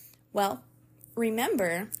feedback. Well,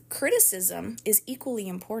 remember, criticism is equally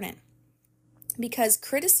important, because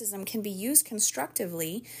criticism can be used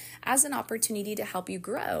constructively as an opportunity to help you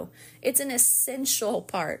grow. It's an essential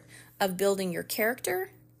part of building your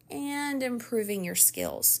character and improving your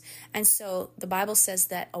skills. And so the Bible says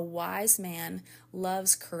that a wise man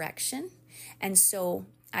loves correction. And so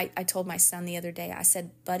I told my son the other day, I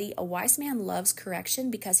said, buddy, a wise man loves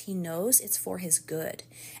correction because he knows it's for his good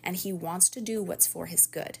and he wants to do what's for his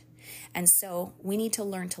good. And so we need to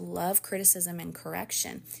learn to love criticism and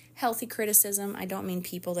correction. Healthy criticism, I don't mean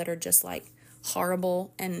people that are just like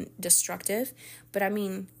horrible and destructive, but I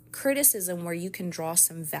mean criticism where you can draw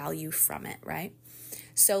some value from it, right?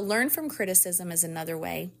 So learn from criticism is another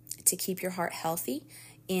way to keep your heart healthy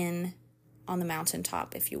on the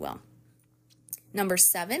mountaintop, if you will. Number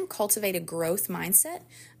 7, cultivate a growth mindset,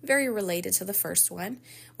 very related to the first one,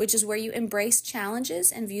 which is where you embrace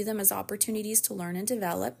challenges and view them as opportunities to learn and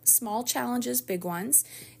develop. Small challenges, big ones.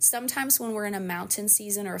 Sometimes when we're in a mountain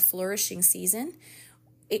season or a flourishing season,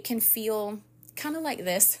 it can feel kind of like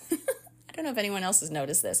this. I don't know if anyone else has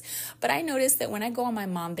noticed this, but I noticed that when I go on my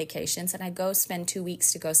mom vacations and I go spend 2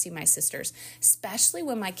 weeks to go see my sisters, especially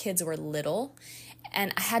when my kids were little,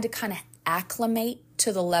 and I had to kind of acclimate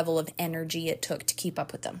to the level of energy it took to keep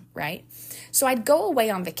up with them, right? So I'd go away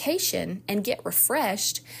on vacation and get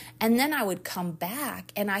refreshed, and then I would come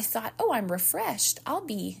back and I thought, oh, I'm refreshed. I'll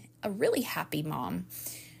be a really happy mom.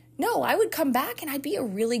 No, I would come back and I'd be a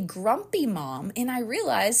really grumpy mom. And I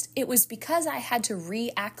realized it was because I had to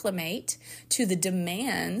reacclimate to the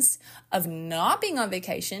demands of not being on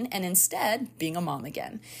vacation and instead being a mom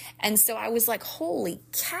again. And so I was like, holy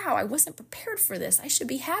cow, I wasn't prepared for this. I should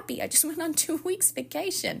be happy. I just went on 2 weeks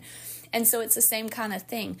vacation. And so it's the same kind of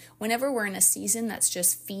thing. Whenever we're in a season that's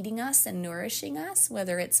just feeding us and nourishing us,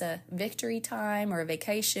 whether it's a victory time or a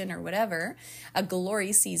vacation or whatever, a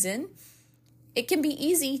glory season, it can be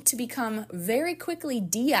easy to become very quickly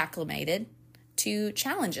deacclimated to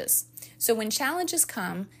challenges. So when challenges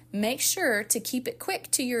come, make sure to keep it quick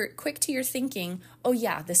to your thinking, oh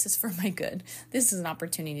yeah, this is for my good. This is an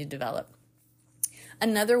opportunity to develop.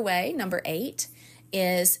 Another way, number 8,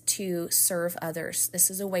 is to serve others. This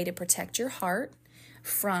is a way to protect your heart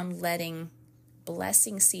from letting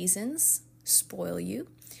blessing seasons spoil you.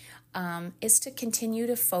 Is to continue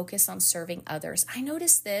to focus on serving others. I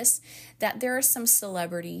noticed this, that there are some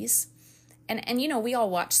celebrities, and you know, we all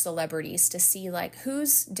watch celebrities to see like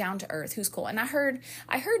who's down to earth, who's cool. And I heard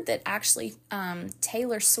that actually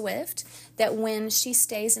Taylor Swift, that when she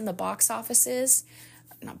stays in the when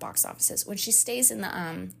she stays in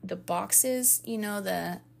the boxes, you know,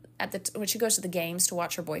 when she goes to the games to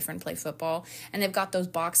watch her boyfriend play football, and they've got those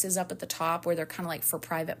boxes up at the top where they're kind of like for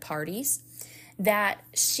private parties, that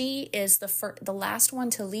she is the last one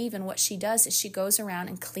to leave. And what she does is she goes around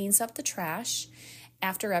and cleans up the trash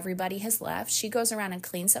after everybody has left. She goes around and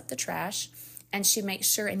cleans up the trash, and she makes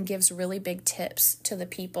sure and gives really big tips to the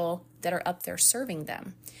people that are up there serving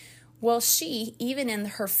them. Well, she, even in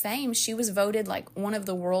her fame, she was voted like one of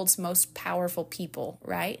the world's most powerful people,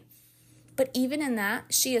 right? But even in that,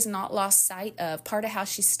 she has not lost sight of part of how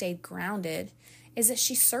she stayed grounded is that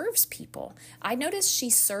she serves people. I noticed she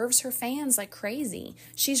serves her fans like crazy.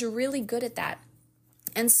 She's really good at that.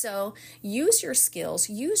 And so use your skills,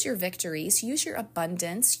 use your victories, use your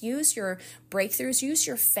abundance, use your breakthroughs, use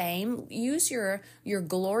your fame, use your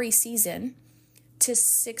glory season to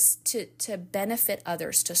benefit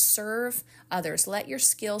others, to serve others. Let your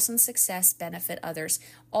skills and success benefit others.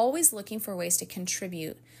 Always looking for ways to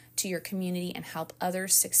contribute to your community and help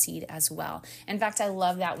others succeed as well. In fact, I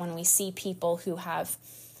love that when we see people who are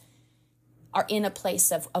in a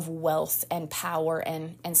place of wealth and power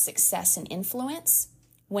and success and influence,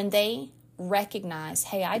 when they recognize,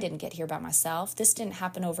 hey, I didn't get here by myself. This didn't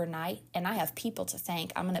happen overnight, and I have people to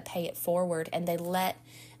thank. I'm going to pay it forward. And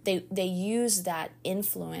they use that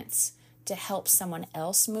influence to help someone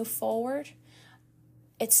else move forward.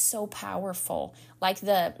 It's so powerful. Like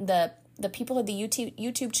the the people of the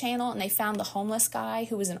YouTube channel, and they found the homeless guy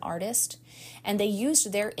who was an artist, and they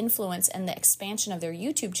used their influence and the expansion of their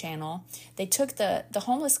YouTube channel. They took the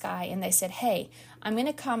homeless guy and they said, hey, I'm going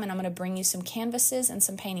to come and I'm going to bring you some canvases and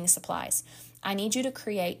some painting supplies. I need you to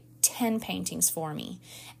create 10 paintings for me.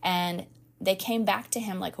 And they came back to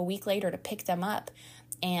him like a week later to pick them up.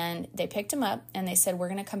 And they picked him up and they said, we're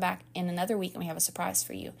going to come back in another week and we have a surprise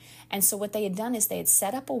for you. And so what they had done is they had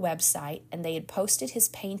set up a website and they had posted his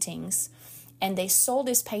paintings and they sold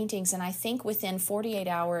his paintings. And I think within 48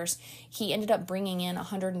 hours, he ended up bringing in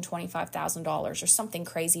 $125,000 or something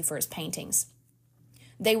crazy for his paintings.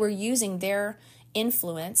 They were using their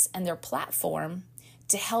influence and their platform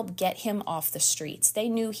to help get him off the streets. They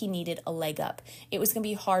knew he needed a leg up. It was going to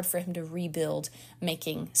be hard for him to rebuild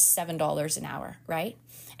making $7 an hour, right?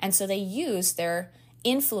 And so they used their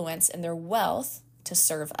influence and their wealth to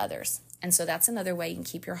serve others. And so that's another way you can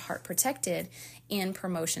keep your heart protected in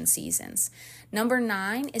promotion seasons. Number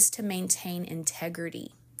 9 is to maintain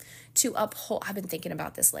integrity. To uphold, I've been thinking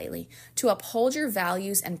about this lately, to uphold your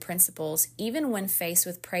values and principles, even when faced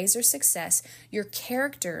with praise or success. Your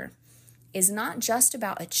character is not just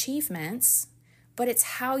about achievements, but it's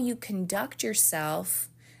how you conduct yourself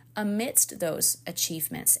amidst those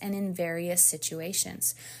achievements and in various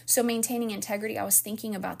situations. So maintaining integrity, I was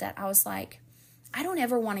thinking about that. I was like, I don't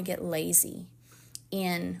ever want to get lazy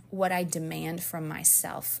in what I demand from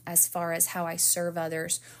myself as far as how I serve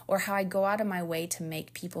others or how I go out of my way to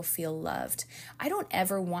make people feel loved. I don't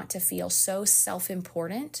ever want to feel so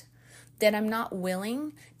self-important that I'm not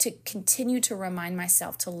willing to continue to remind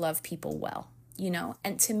myself to love people well,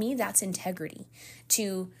 And to me, that's integrity,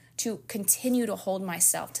 to continue to hold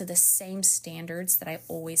myself to the same standards that I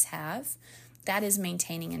always have. That is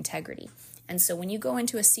maintaining integrity. And so when you go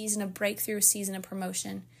into a season of breakthrough, a season of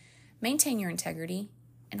promotion, maintain your integrity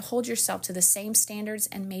and hold yourself to the same standards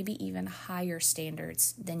and maybe even higher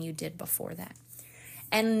standards than you did before that.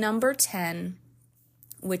 And number 10,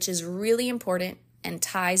 which is really important and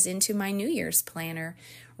ties into my New Year's planner,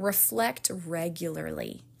 reflect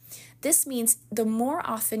regularly. This means the more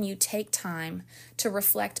often you take time to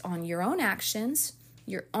reflect on your own actions,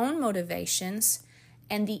 your own motivations,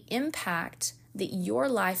 and the impact that your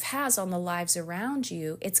life has on the lives around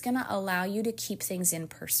you, it's going to allow you to keep things in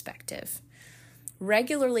perspective.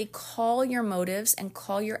 Regularly call your motives and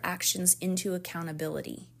call your actions into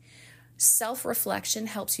accountability. Self-reflection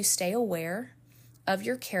helps you stay aware of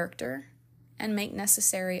your character and make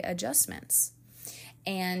necessary adjustments.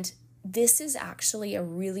 And this is actually a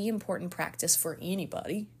really important practice for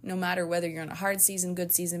anybody, no matter whether you're in a hard season,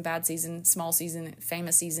 good season, bad season, small season,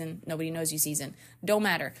 famous season, nobody knows you season. Don't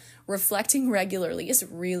matter. Reflecting regularly is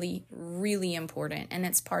really, really important. And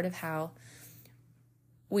it's part of how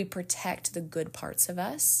we protect the good parts of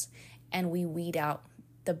us and we weed out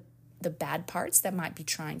the bad parts that might be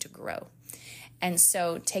trying to grow. And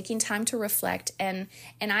so taking time to reflect, and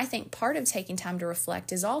I think part of taking time to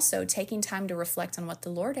reflect is also taking time to reflect on what the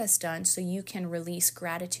Lord has done so you can release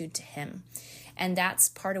gratitude to Him. And that's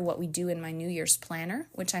part of what we do in my New Year's planner,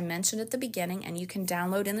 which I mentioned at the beginning, and you can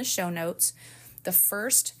download in the show notes. The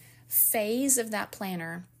first phase of that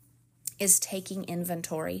planner is taking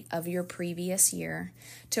inventory of your previous year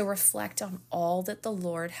to reflect on all that the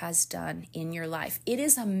Lord has done in your life. It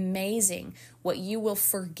is amazing what you will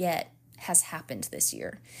forget has happened this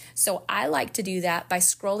year. So I like to do that by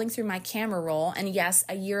scrolling through my camera roll. And yes,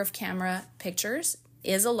 a year of camera pictures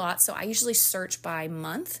is a lot. So I usually search by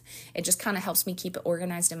month. It just kind of helps me keep it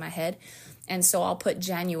organized in my head. And so I'll put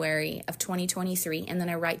January of 2023, and then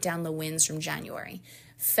I write down the wins from January.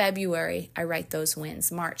 February, I write those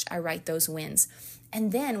wins. March, I write those wins.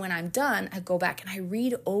 And then when I'm done, I go back and I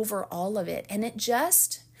read over all of it. And it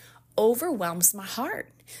just overwhelms my heart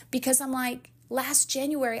because I'm like, last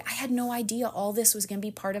January, I had no idea all this was going to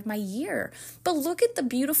be part of my year. But look at the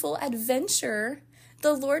beautiful adventure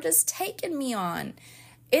the Lord has taken me on.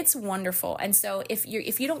 It's wonderful. And so if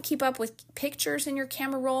you don't keep up with pictures in your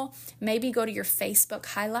camera roll, maybe go to your Facebook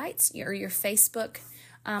highlights or your Facebook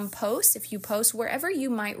posts. If you post wherever you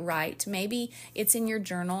might write, maybe it's in your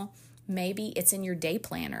journal, maybe it's in your day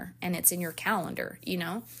planner and it's in your calendar,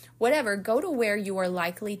 whatever. Go to where you are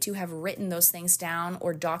likely to have written those things down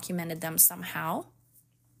or documented them somehow,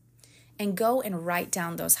 and go and write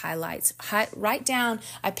down those highlights. Write down,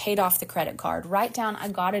 I paid off the credit card. Write down, I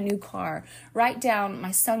got a new car. Write down,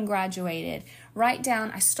 my son graduated. Write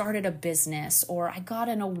down, I started a business, or I got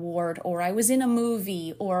an award, or I was in a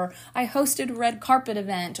movie, or I hosted a red carpet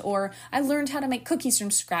event, or I learned how to make cookies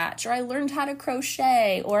from scratch, or I learned how to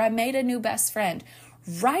crochet, or I made a new best friend.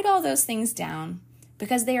 Write all those things down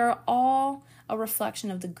because they are all a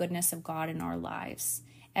reflection of the goodness of God in our lives.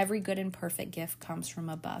 Every good and perfect gift comes from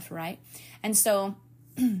above, right? And so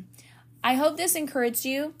I hope this encouraged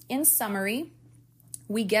you. In summary,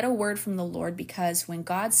 we get a word from the Lord because when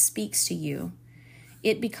God speaks to you,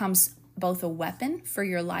 it becomes both a weapon for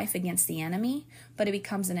your life against the enemy, but it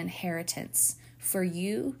becomes an inheritance for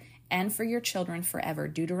you and for your children forever.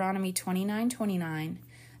 Deuteronomy 29:29,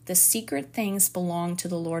 the secret things belong to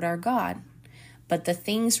the Lord our God, but the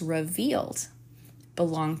things revealed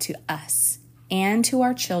belong to us and to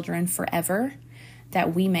our children forever,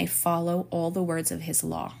 that we may follow all the words of his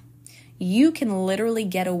law. You can literally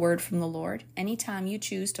get a word from the Lord anytime you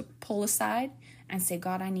choose to pull aside and say,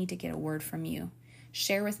 God, I need to get a word from you.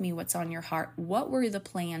 Share with me what's on your heart. What were the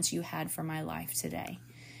plans you had for my life today?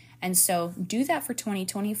 And so do that for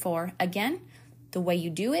 2024. Again, the way you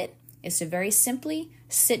do it is to very simply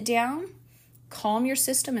sit down, calm your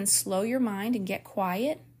system and slow your mind and get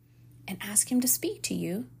quiet and ask him to speak to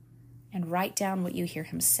you and write down what you hear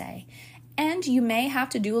him say. And you may have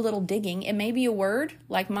to do a little digging. It may be a word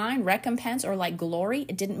like mine, recompense, or like glory.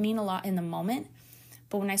 It didn't mean a lot in the moment.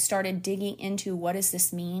 But when I started digging into what does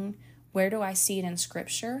this mean, where do I see it in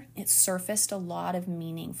scripture, it surfaced a lot of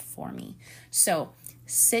meaning for me. So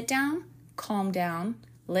sit down, calm down,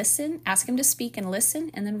 listen, ask him to speak and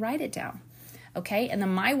listen, and then write it down. Okay? And then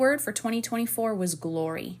my word for 2024 was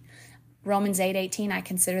glory. Romans 8:18, I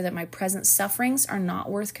consider that my present sufferings are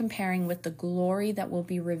not worth comparing with the glory that will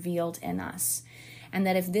be revealed in us. And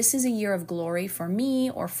that if this is a year of glory for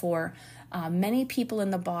me or for many people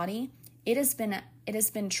in the body, it has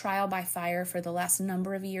been trial by fire for the last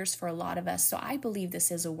number of years for a lot of us. So I believe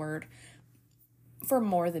this is a word for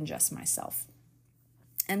more than just myself.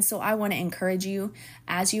 And so I want to encourage you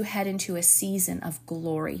as you head into a season of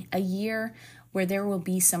glory, a year where there will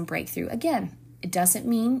be some breakthrough. Again, it doesn't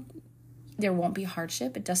mean there won't be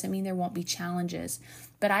hardship. It doesn't mean there won't be challenges,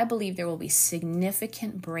 but I believe there will be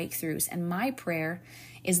significant breakthroughs. And my prayer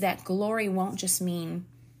is that glory won't just mean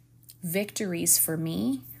victories for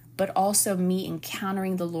me, but also me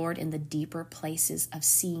encountering the Lord in the deeper places of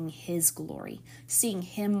seeing his glory, seeing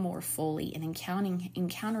him more fully and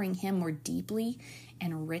encountering him more deeply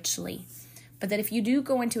and richly. But that if you do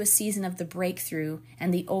go into a season of the breakthrough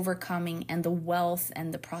and the overcoming and the wealth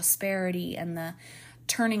and the prosperity and the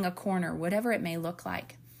turning a corner, whatever it may look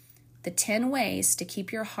like, the 10 ways to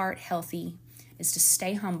keep your heart healthy is to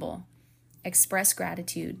stay humble, express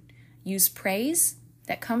gratitude, use praise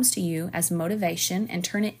that comes to you as motivation and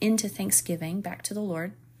turn it into thanksgiving back to the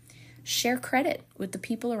Lord, share credit with the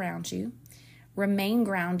people around you, remain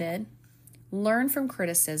grounded, learn from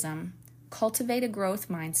criticism, cultivate a growth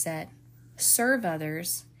mindset, serve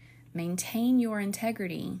others, maintain your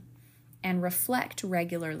integrity, and reflect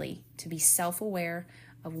regularly to be self-aware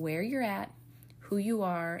of where you're at, who you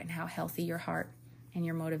are, and how healthy your heart and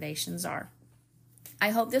your motivations are.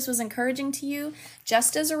 I hope this was encouraging to you.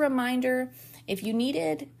 Just as a reminder, if you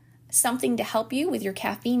needed something to help you with your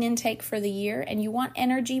caffeine intake for the year and you want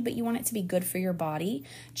energy, but you want it to be good for your body,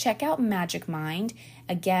 check out Magic Mind.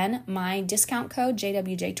 Again, my discount code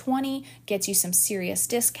JWJ20 gets you some serious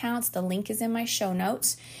discounts. The link is in my show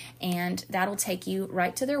notes, and that'll take you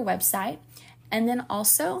right to their website. And then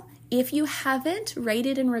also, if you haven't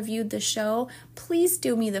rated and reviewed the show, please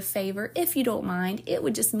do me the favor, if you don't mind. It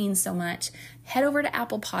would just mean so much. Head over to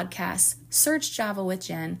Apple Podcasts, search Java with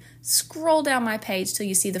Jen, scroll down my page till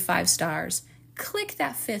you see the 5 stars, click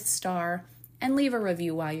that 5th star, and leave a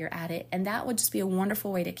review while you're at it. And that would just be a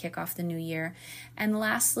wonderful way to kick off the new year. And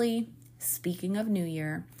lastly, speaking of new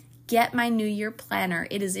year, get my New Year planner.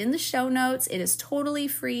 It is in the show notes. It is totally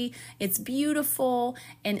free. It's beautiful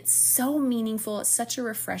and it's so meaningful. It's such a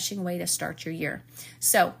refreshing way to start your year.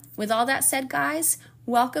 So with all that said, guys,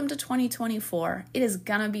 welcome to 2024. It is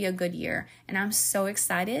gonna be a good year and I'm so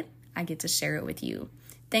excited I get to share it with you.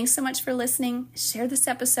 Thanks so much for listening. Share this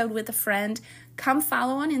episode with a friend. Come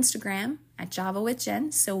follow on Instagram at Java with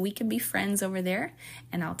Jen so we can be friends over there.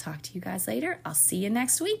 And I'll talk to you guys later. I'll see you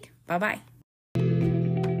next week. Bye-bye.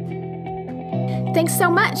 Thanks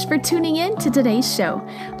so much for tuning in to today's show.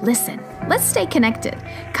 Listen, let's stay connected.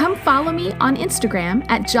 Come follow me on Instagram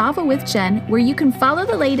at Java with Jen, where you can follow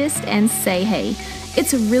the latest and say hey.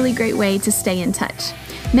 It's a really great way to stay in touch.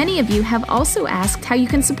 Many of you have also asked how you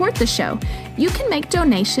can support the show. You can make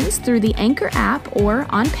donations through the Anchor app or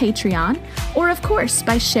on Patreon, or of course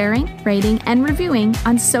by sharing, rating, and reviewing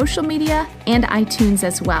on social media and iTunes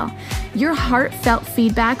as well. Your heartfelt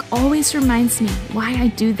feedback always reminds me why I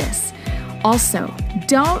do this. Also,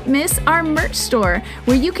 don't miss our merch store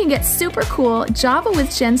where you can get super cool Java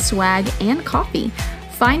with Jen swag and coffee.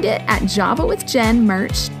 Find it at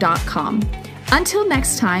javawithjenmerch.com. Until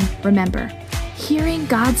next time, remember, Hearing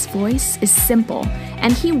God's voice is simple,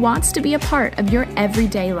 and He wants to be a part of your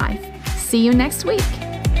everyday life. See you next week.